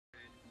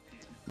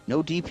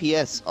No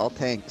DPS, all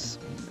tanks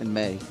in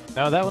May.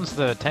 No, that one's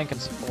the tank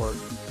and support.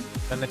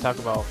 Then they talk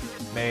about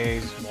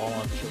May's wall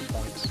and choke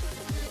points.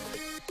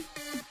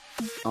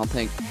 All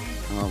tank.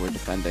 Oh, we're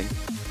defending.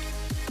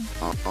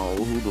 Oh,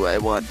 who do I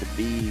want to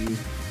be?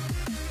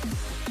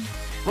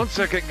 1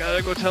 second,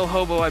 gotta go tell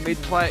Hobo I made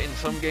plat in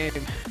some game.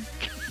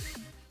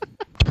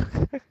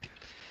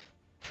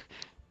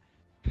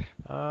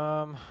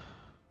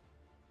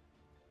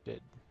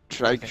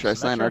 Should I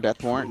sign our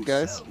death warrant,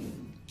 guys?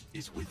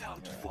 Is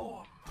without form.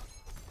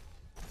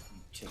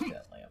 Take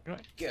that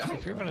lamp.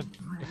 If you're gonna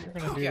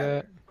do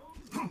that,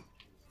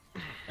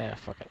 yeah,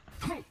 fuck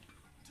it.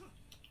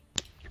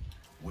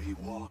 We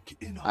walk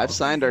in I've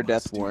signed our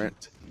death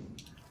warrant.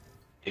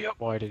 Yep.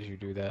 Why did you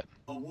do that?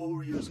 A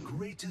warrior's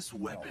greatest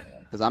weapon.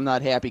 Because I'm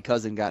not happy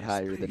cousin got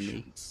higher than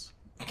me.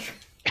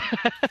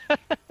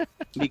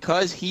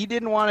 Because he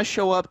didn't want to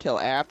show up till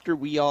after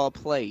we all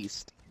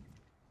placed.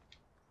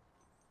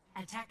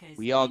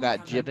 We all got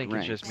I gypped think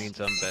ranks. it just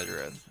means I'm better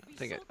at.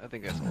 I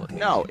think that's what.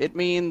 No, it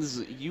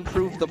means you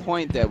prove the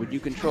point that when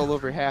you control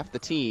over half the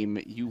team,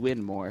 you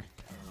win more.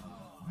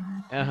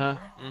 I'll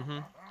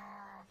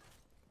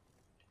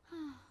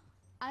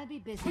be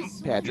busy.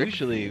 Patrick,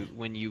 Usually,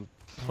 when you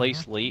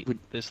place late,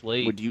 this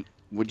late,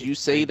 would you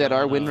say that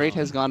our win rate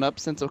has gone up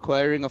since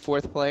acquiring a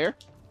 4th player?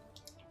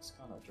 It's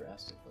gone up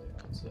drastically,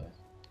 I would say.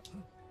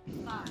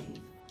 5,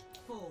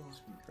 4,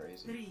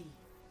 Crazy. 3,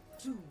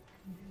 2,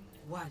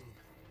 1.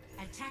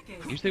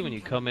 Attackers. usually when you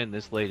come in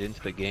this late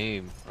into the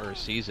game or a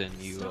season,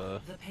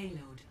 Stop the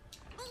payload.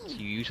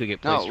 you usually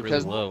get placed really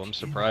because low. I'm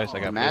surprised I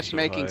The got placed so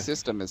matchmaking high.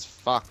 system is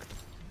fucked.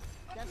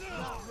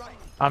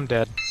 I'm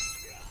dead.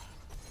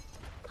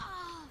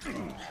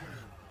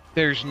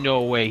 There's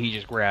no way he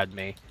just grabbed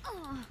me.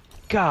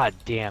 God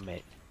damn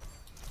it.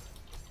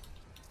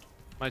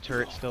 My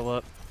turret's still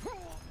up.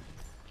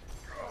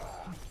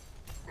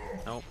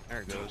 Nope,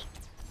 there it goes.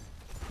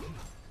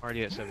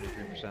 Already at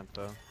 73%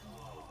 though.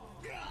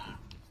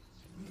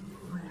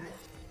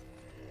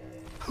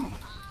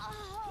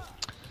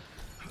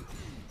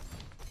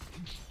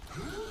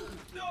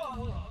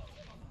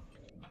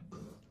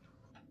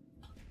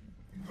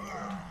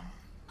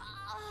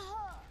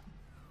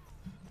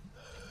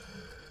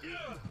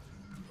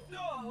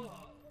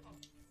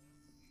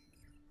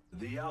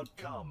 The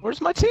outcome. Where's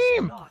my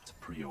team? Not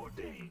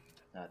preordained.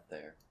 Not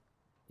there.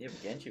 You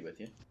have Genji with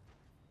you.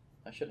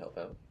 I should help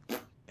out.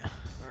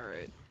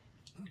 Alright.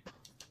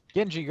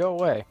 Genji, go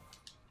away.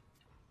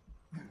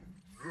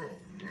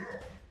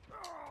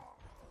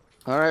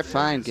 Alright,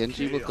 fine.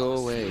 Genji will go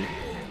away.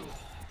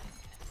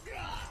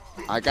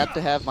 I got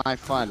to have my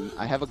fun.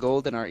 I have a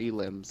gold in our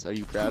elims. Are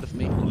you proud of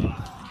me?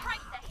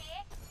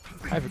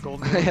 I have a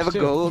golden. I have a too.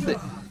 gold.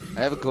 I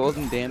have a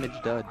golden damage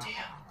dud.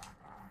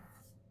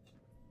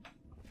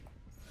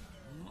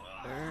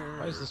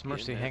 Why is this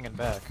Mercy hanging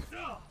back?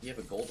 You have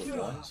a gold of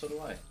 1, so do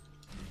I.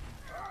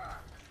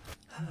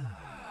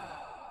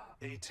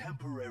 A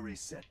temporary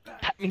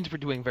setback. That means we're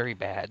doing very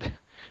bad.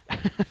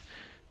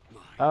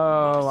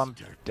 Oh, I'm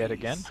dead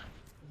again.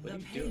 What are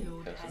The you doing,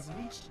 payload has cousin?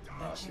 reached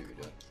Oh, I see what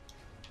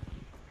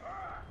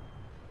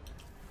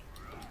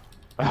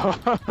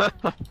you're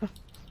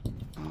doing.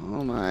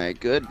 Oh my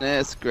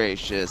goodness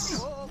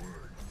gracious.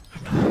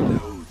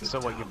 So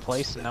what, you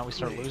place and now we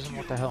start losing?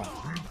 What the hell?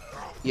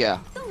 Yeah.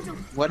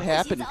 What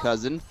happened,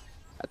 cousin?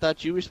 I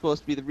thought you were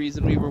supposed to be the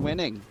reason we were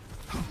winning.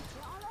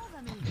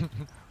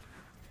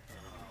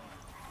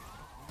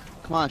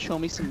 Come on, show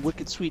me some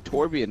wicked sweet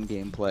Torbjorn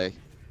gameplay.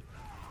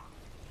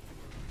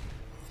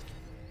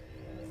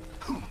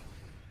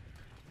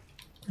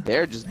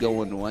 They're just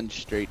going one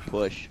straight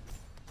push.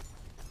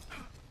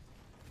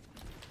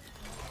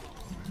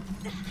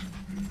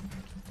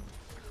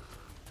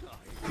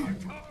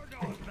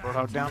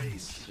 Roadhog down.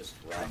 Just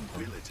whacked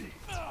him.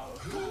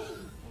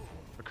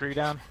 McCree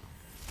down.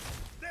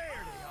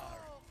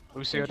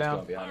 Lucio Genji's down.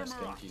 going behind us.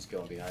 Genji's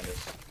going behind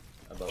us.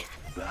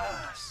 Above.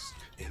 Bask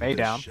in May the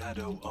down.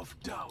 shadow of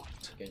doubt.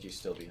 Genji's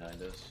still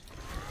behind us.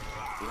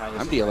 Behind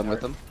us I'm is dealing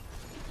Reinhardt. with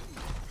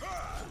them.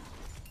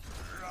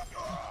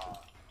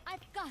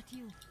 I've got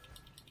you.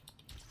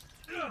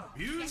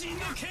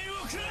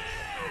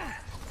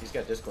 He's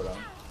got Discord on.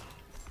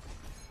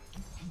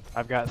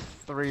 I've got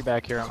 3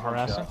 back here I'm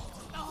harassing.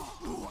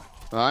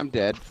 Oh, I'm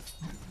dead.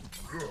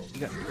 You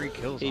got 3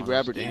 kills. Hey, on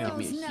Robert, us. give Damn.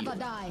 me a Never heal.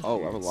 die.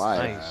 Oh, I'm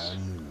alive. Nice.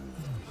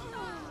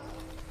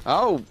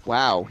 Oh,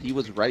 wow. He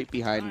was right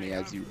behind me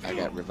as I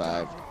got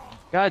revived.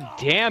 God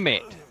damn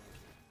it!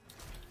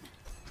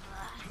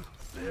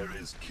 There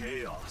is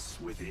chaos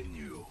within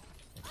you.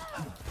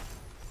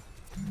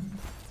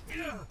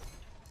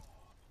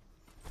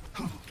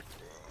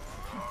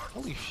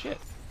 Holy shit.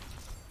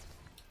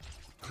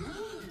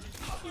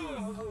 Where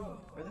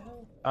the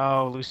hell?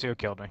 Oh, Lucio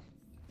killed me.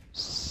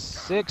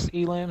 6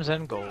 elims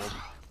and gold.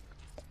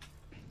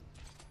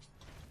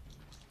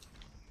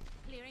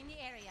 Clearing the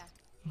area.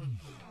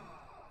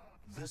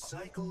 The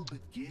cycle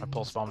begins. My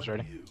pulse bomb's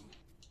ready. anew.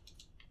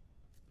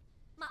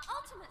 My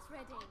ultimate's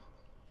ready.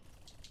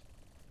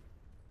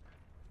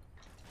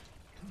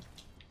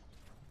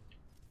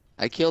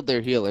 I killed their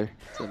healer,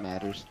 if it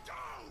matters.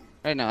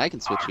 Right now I can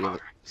switch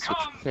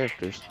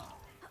characters.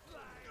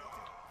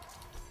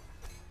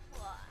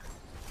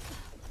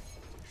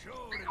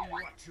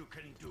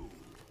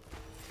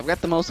 I've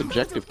got the most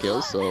objective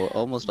kills, so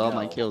almost all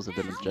my kills have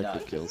been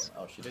objective kills.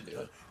 Oh, she did do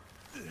it.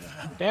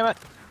 Damn it!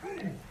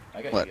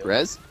 I got What, healed.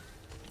 Rez?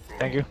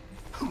 Thank you.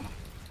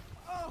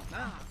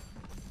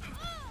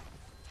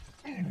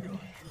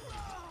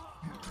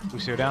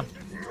 Lucio down.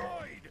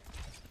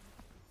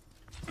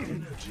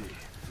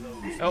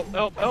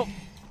 Oh!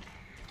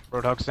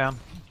 Roadhog's down.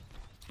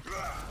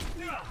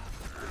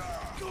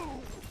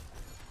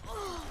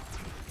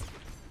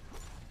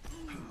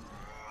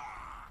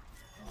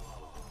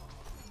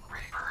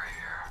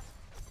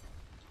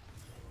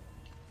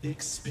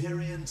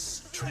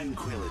 Experience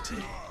tranquility.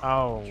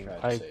 Oh, Tried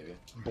to I save you.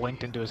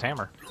 blinked into his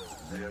hammer.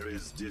 There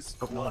is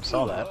Hope no one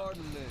saw that.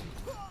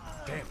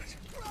 Damn it.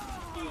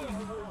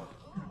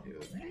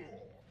 Dude.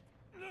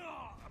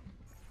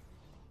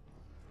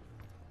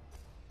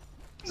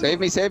 Save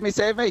me, save me,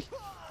 save me!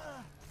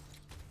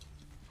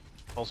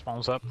 Full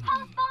spawns up.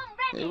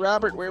 Hey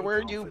Robert, where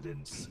were you?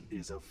 Confidence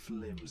is a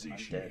flimsy I'm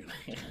shield.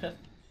 dead.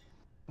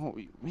 Oh,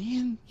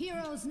 man.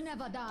 Heroes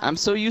never die. I'm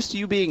so used to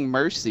you being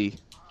Mercy.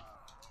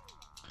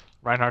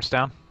 Reinhardt's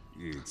down.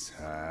 It's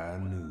high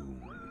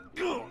noon.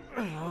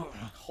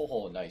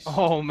 Oh, nice.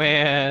 Oh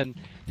man,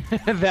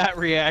 that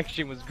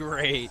reaction was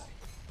great.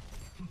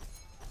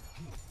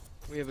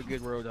 We have a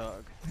good road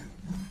dog.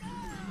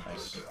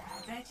 Nice.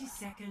 30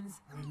 seconds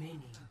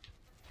remaining.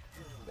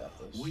 Got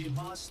this. We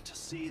must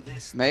see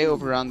this. May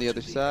over on the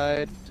other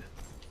side.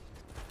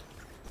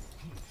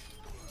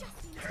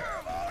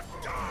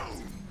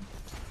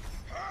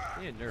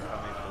 He didn't nerf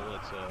how many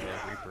bullets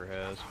Reaper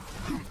has.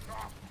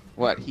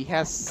 What? He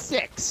has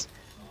 6.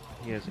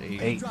 He has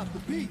 8. 8.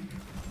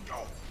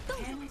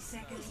 10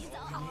 seconds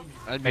remaining.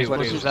 I'd Hey, be what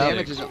able is to his six,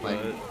 damage isn't like?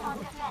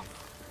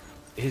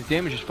 but his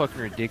damage is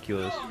fucking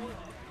ridiculous.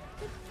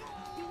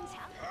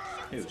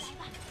 Who's?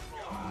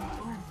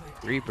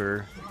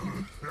 Reaper.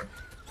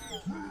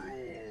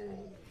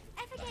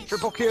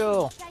 Triple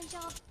kill!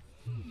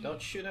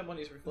 Don't shoot him when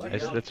he's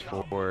reflecting. That's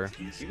 4.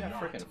 You got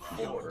freaking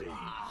 4.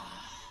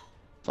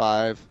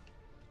 5.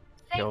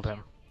 Killed him.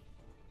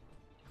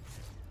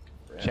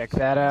 Brad. Check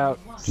that out.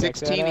 Check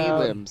 16 that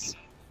out. elims.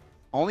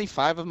 Only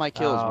 5 of my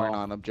kills weren't Oh.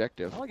 on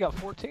objective. I only got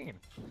 14.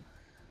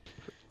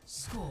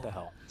 Score. What the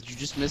hell? Did you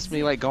just miss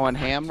me like going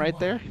ham right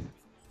there?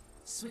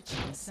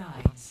 Switching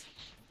sides.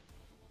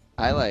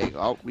 I like,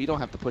 oh, we don't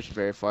have to push it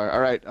very far.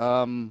 Alright,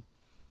 I'm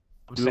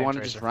do we safe, want to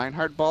Tracer. just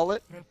Reinhardt ball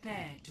it?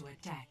 Prepare to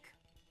attack.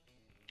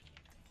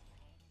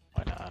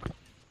 Why not?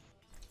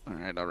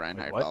 Alright, I'll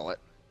Reinhardt what? ball it.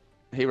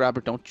 Hey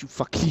Robert, don't you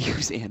fucking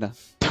use Anna.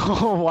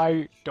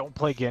 Why? Don't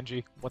play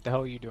Genji. What the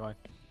hell are you doing?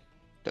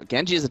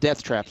 Genji is a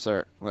death trap,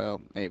 sir. Well,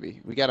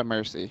 maybe. We got a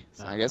Mercy.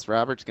 So I guess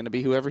Robert's gonna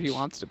be whoever he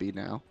wants to be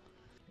now.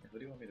 What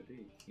do you want me to be?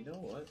 You know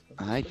what?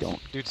 I don't.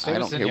 Dude, stay I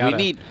with don't care. Zenyatta. We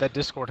need That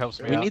Discord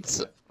helps me we out. need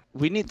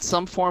we need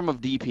some form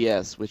of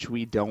DPS, which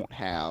we don't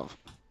have.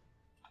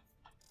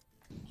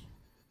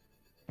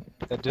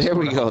 That There Discord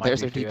we will go. help my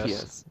There's our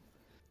DPS.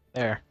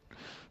 There.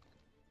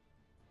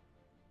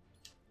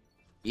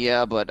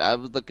 Yeah, but I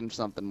was looking for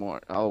something more.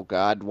 Oh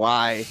God,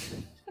 why?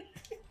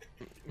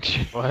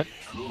 What?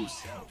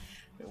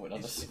 It went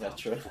on the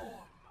Symmetra.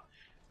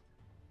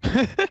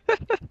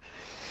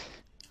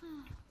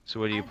 So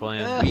what are you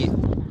playing?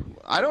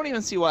 I don't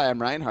even see why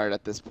I'm Reinhardt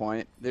at this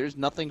point. There's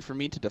nothing for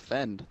me to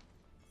defend.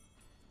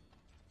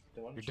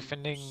 You're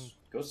defending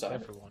Go Zarya.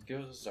 everyone. Go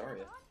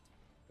Zarya.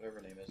 Whatever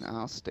her name is. No,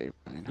 I'll stay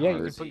Reinhardt. Yeah,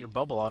 you can put your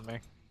bubble on me.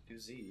 Do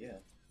Z, yeah.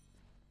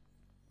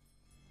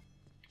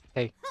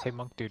 Hey,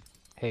 monk dude.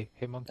 Hey,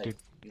 monk Hey, dude.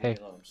 leave Hey. me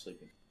alone, I'm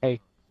sleeping. Hey.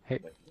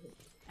 Wait,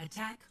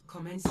 Attack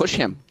commences. Push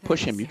him. in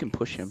Push 30 him. You can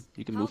push him. seconds.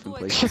 You can How move him do I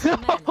places. trust a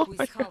man who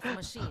is half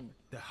machine?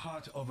 The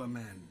heart of a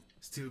man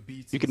still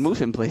beats. You can move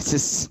him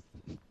places.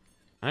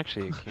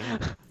 Actually, you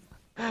can't.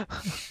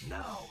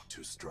 Now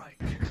to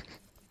strike.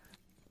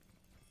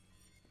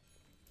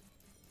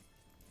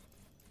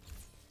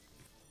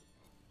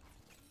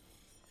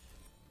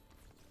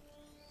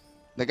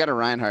 They got a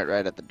Reinhardt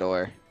right at the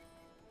door.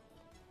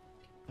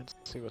 Let's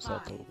see what's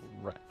out the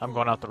right. I'm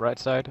going out the right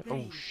side.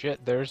 Oh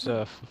shit, there's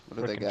a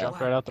What do they freaking got? jump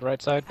right out the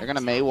right side. They're gonna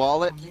May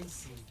wall it.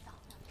 Commencing.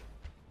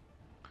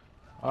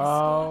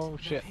 Oh Escort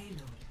the shit.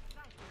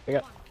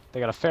 payload. They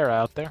got a Pharah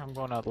out there. I'm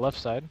going out the left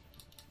side.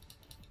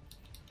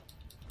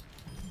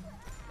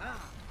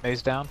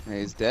 May's down.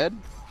 He's dead.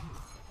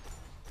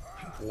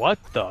 What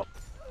the?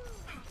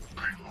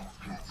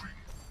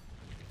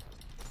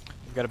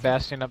 We got a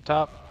Bastion up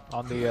top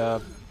on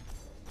the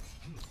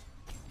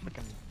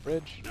freaking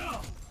bridge.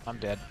 I'm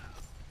dead.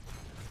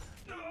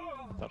 I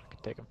thought I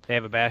could take him. They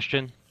have a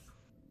bastion.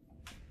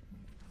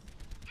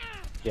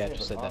 Yeah, I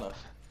just said that.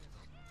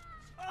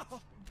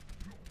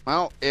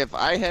 Well, if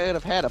I had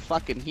have had a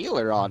fucking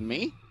healer on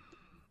me,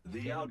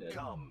 The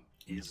outcome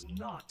is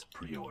not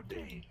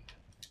preordained.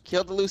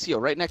 kill the Lucio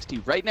right next to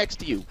you. Right next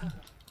to you.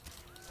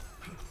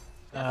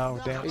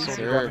 Oh damn, Hey, soldier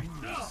sir.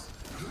 got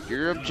me.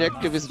 Your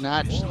objective is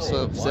not Whoa,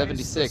 so why is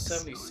 76. the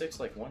 76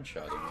 like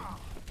one-shotting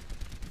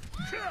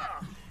me?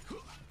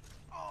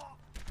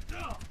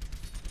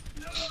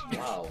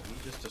 Wow,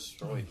 he just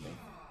destroyed me.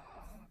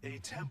 A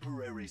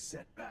temporary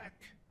setback.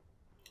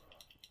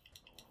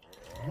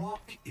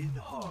 Walk in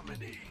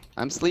harmony.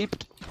 I'm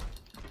sleeped.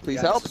 Please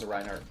Behind help. us is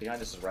Reinhardt.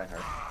 Behind us is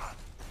Reinhardt.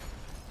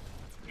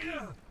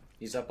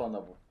 He's up on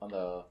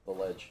the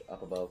ledge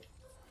up above.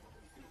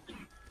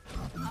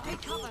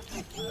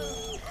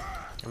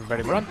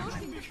 Everybody run.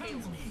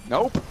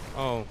 Nope.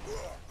 Oh,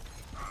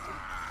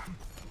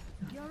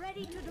 You're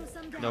ready to do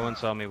some no one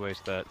saw me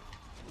waste that.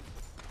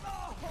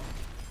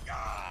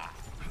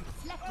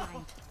 Left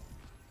line.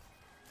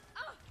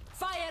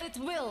 Fire at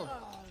will.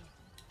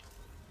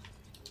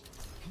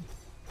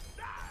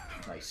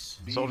 Nice.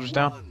 Be Soldiers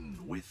down. one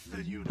with the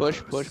Push,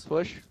 universe. push,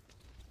 push.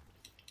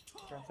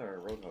 Drop our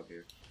roadhog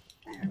here.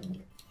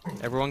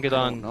 Everyone get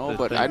on. No, the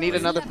but thing, I need please.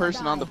 another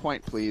person on the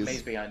point, Maze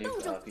please. behind you,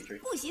 Petrie.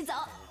 不洗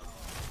澡。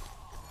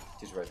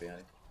 He's right behind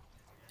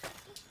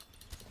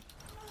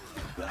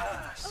you.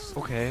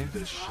 Okay.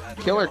 The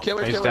shadow Killer,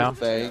 killer, He's killer. down.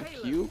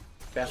 Thank you.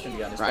 Bastion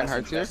behind us.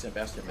 Reinhardt's here?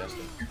 Bastion.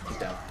 He's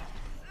down.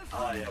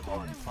 I am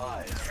on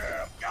fire.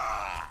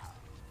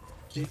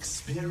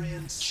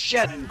 Experience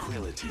Shit.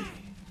 tranquility.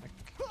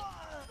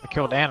 I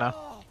killed Anna.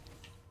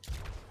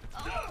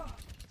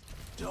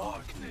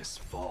 Darkness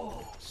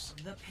falls.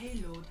 The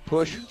payload has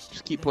Push. reached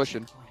Just keep the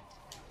pushing. checkpoint.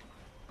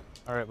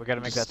 All right, we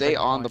gotta make that. Stay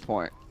second on the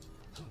point.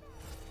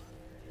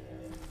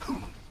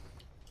 point.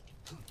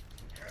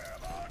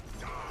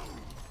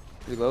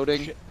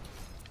 Reloading.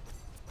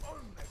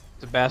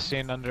 The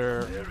Bastion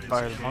under There is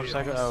fire the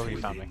motorcycle. Oh, he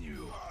chaos found me. within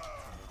you.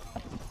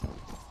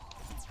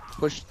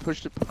 Push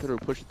it through.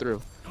 Push it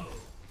through.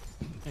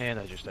 And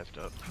I just effed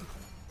up.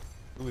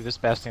 Ooh, this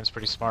Bastion's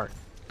pretty smart.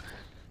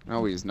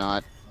 No, he's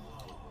not.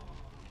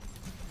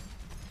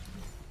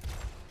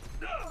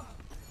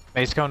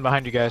 Mace coming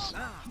behind you guys.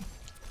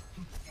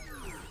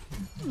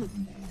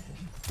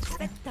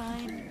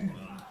 Bedtime.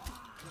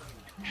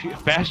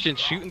 Bastion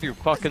shooting through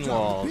fucking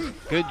walls.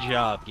 Good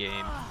job,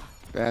 game.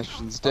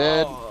 Bastion's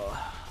dead.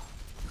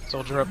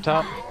 Soldier up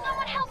top.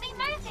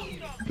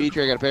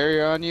 Petrie, I got a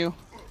barrier on you.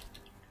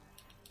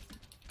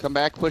 Come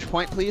back. Push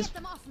point, please. Get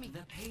them off me. The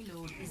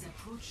payload is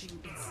approaching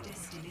its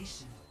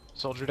destination.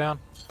 Soldier down.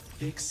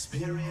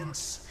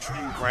 Experience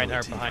tranquility.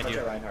 Reinhardt behind Watch you.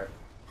 out, Reinhardt.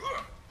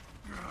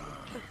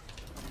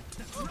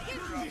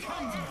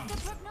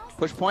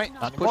 Push point.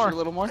 Not Push it anymore. a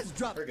little more.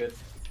 We're good.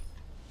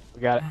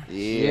 We got it.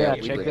 Yeah,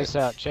 we check did this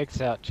it. out. Check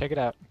this out. Check it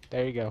out.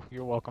 There you go.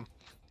 You're welcome.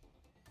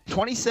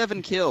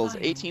 27 kills,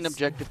 18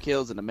 objective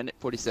kills, and a minute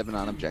 47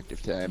 on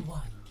objective time.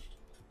 One.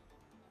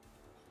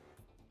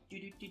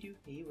 Hey,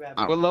 rabbit.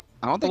 I What level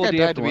I don't think I do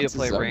you have died to be to once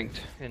play this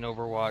ranked in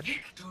Overwatch?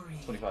 Victory.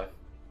 25.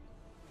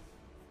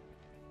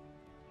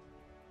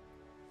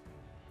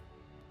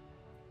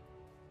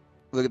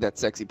 Look at that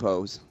sexy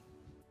pose.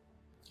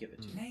 Give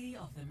it to me. Play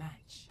of the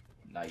match.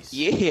 Nice.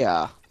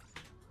 Yeah.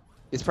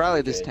 It's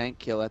probably this Okay. tank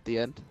kill at the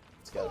end.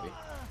 It's gotta be.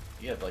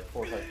 You had like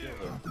 4 or 5 kills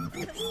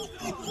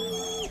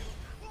there.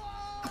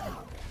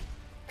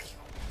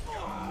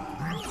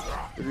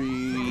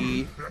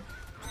 3,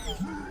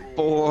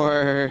 4.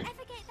 We're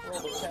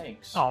all the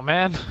tanks. Oh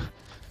man.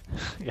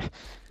 Yeah.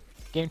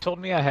 Game told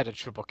me I had a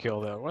triple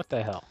kill though. What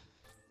the hell?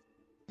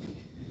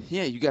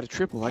 Yeah, you got a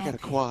triple. I got a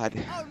quad.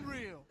 Who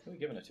are we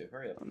giving it to?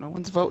 Hurry up. No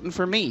one's voting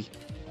for me.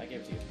 I gave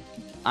it to you.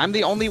 I'm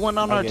the only one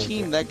on I our gave it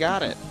team to that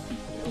got it.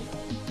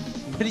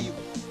 What are you?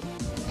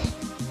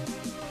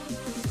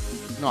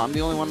 No, I'm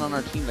the only one on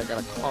our team that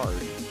got a card.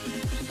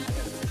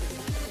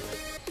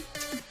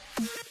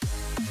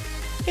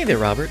 Hey there,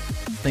 Robert.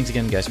 Thanks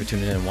again, guys, for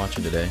tuning in and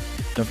watching today.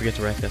 Don't forget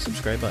to rack that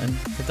subscribe button,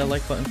 hit that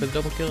like button for the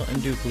double kill,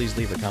 and do please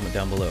leave a comment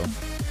down below.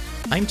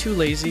 I'm too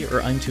lazy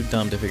or I'm too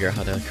dumb to figure out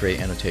how to create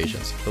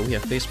annotations, but we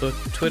have Facebook,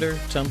 Twitter,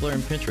 Tumblr,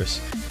 and Pinterest,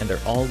 and they're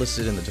all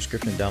listed in the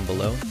description down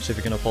below, so if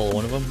you're going to follow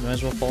one of them, you might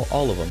as well follow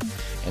all of them.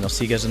 And I'll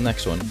see you guys in the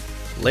next one.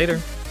 Later!